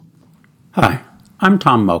Hi, I'm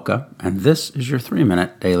Tom Mocha, and this is your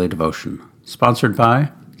 3-minute daily devotion, sponsored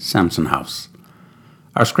by Samson House.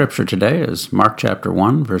 Our scripture today is Mark chapter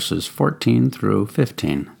 1, verses 14 through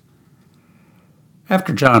 15.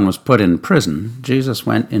 After John was put in prison, Jesus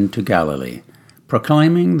went into Galilee,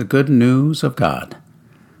 proclaiming the good news of God.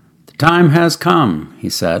 "The time has come," he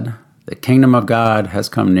said. "The kingdom of God has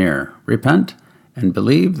come near. Repent and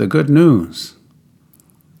believe the good news."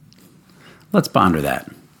 Let's ponder that.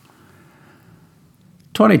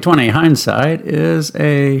 2020 hindsight is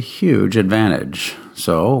a huge advantage.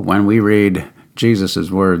 So when we read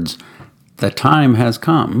Jesus' words, "The time has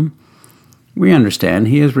come," we understand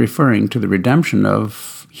he is referring to the redemption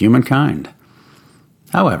of humankind.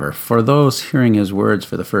 However, for those hearing his words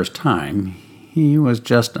for the first time, he was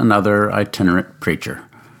just another itinerant preacher.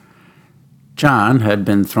 John had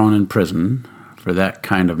been thrown in prison for that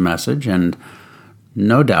kind of message, and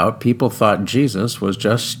no doubt people thought Jesus was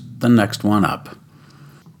just the next one up.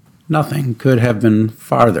 Nothing could have been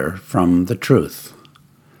farther from the truth.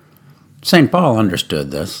 St. Paul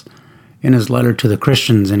understood this. In his letter to the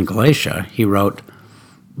Christians in Galatia, he wrote,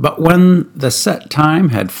 "But when the set time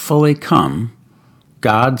had fully come,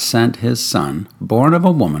 God sent his Son, born of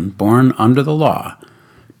a woman, born under the law,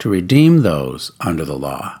 to redeem those under the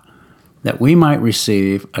law, that we might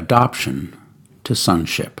receive adoption to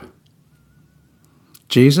sonship."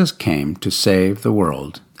 Jesus came to save the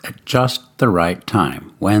world at just the right time,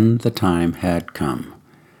 when the time had come.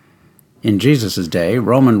 In Jesus' day,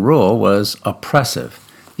 Roman rule was oppressive,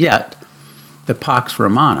 yet the Pax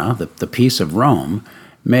Romana, the peace of Rome,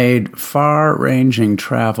 made far-ranging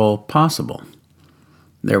travel possible.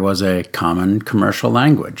 There was a common commercial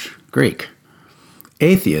language, Greek.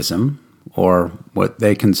 Atheism, or what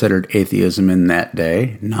they considered atheism in that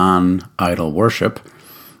day, non-idol worship,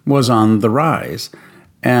 was on the rise,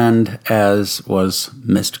 and as was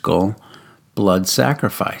mystical blood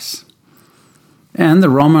sacrifice. And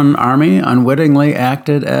the Roman army unwittingly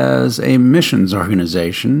acted as a missions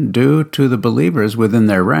organization due to the believers within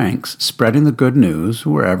their ranks spreading the good news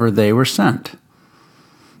wherever they were sent.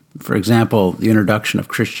 For example, the introduction of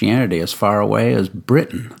Christianity as far away as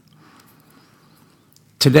Britain.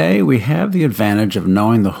 Today, we have the advantage of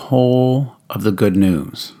knowing the whole of the good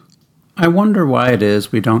news. I wonder why it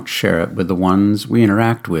is we don't share it with the ones we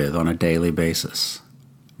interact with on a daily basis,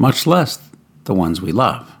 much less the ones we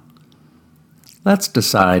love. Let's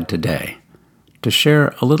decide today to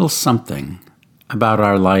share a little something about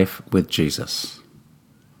our life with Jesus.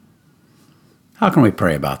 How can we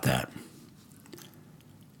pray about that?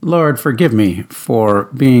 Lord, forgive me for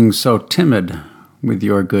being so timid with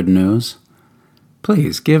your good news.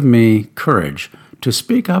 Please give me courage to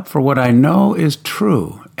speak up for what I know is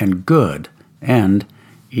true and good and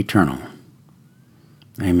eternal.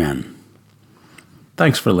 Amen.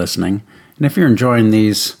 Thanks for listening. And if you're enjoying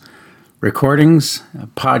these recordings,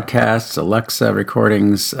 podcasts, Alexa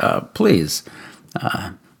recordings, please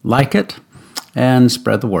like it and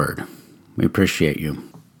spread the word. We appreciate you.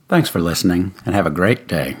 Thanks for listening and have a great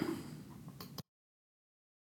day.